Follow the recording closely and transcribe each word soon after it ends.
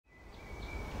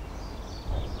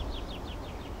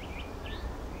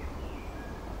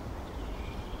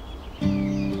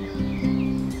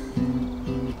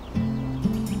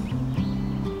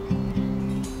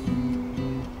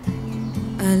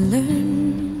I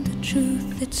learned the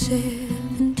truth at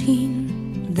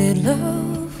 17, that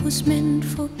love was meant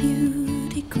for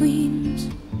beauty queens,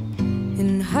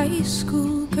 and high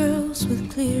school girls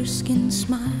with clear skin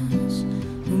smiles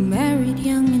who married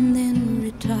young and then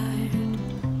retired.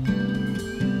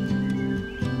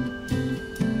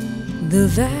 The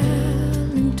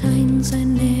Valentines I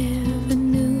never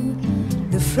knew,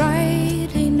 the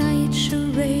Friday night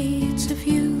charades of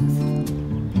youth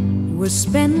were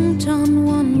spent on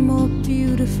one more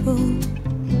beautiful.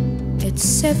 At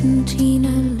 17 I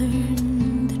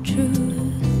learned the truth.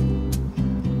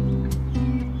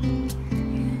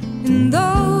 And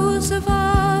those of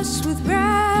us with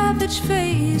ravaged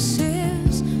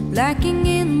faces, lacking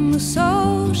in the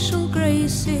social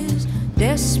graces,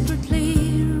 desperately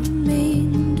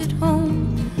remained at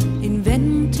home,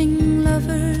 inventing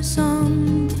lovers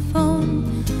on the phone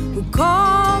who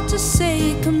called to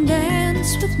say, "Come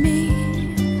dance with me,"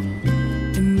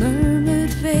 and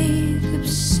murmured vague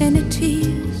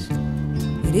obscenities.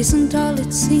 It isn't all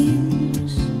it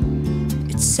seems.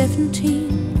 It's 17.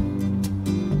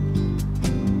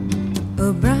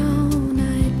 A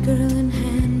brown-eyed girl in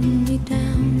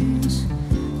hand-me-downs,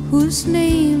 whose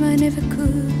name I never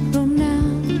could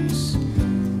pronounce,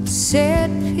 said,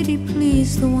 "Pity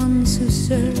please the ones who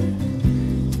serve,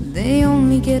 they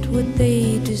only get what they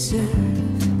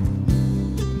deserve."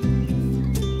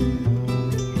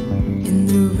 And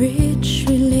the rich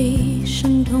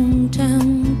relationed hometown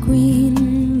queen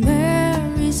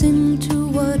marries into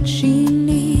what she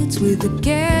needs, with a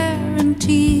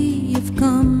guarantee of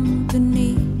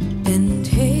company and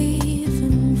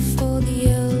haven for the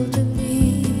elderly.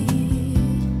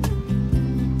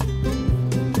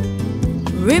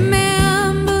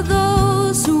 Remember,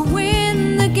 those who win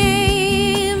the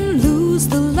game lose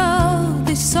the love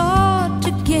they sought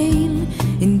to gain,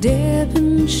 in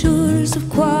debentures of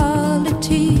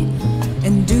quality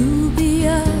and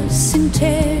dubious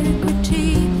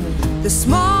integrity. The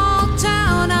small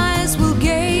town eyes will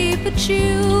gape at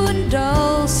you in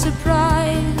dull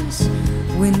surprise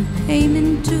when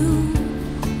payment due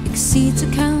exceeds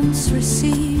accounts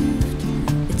received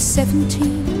at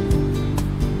 17.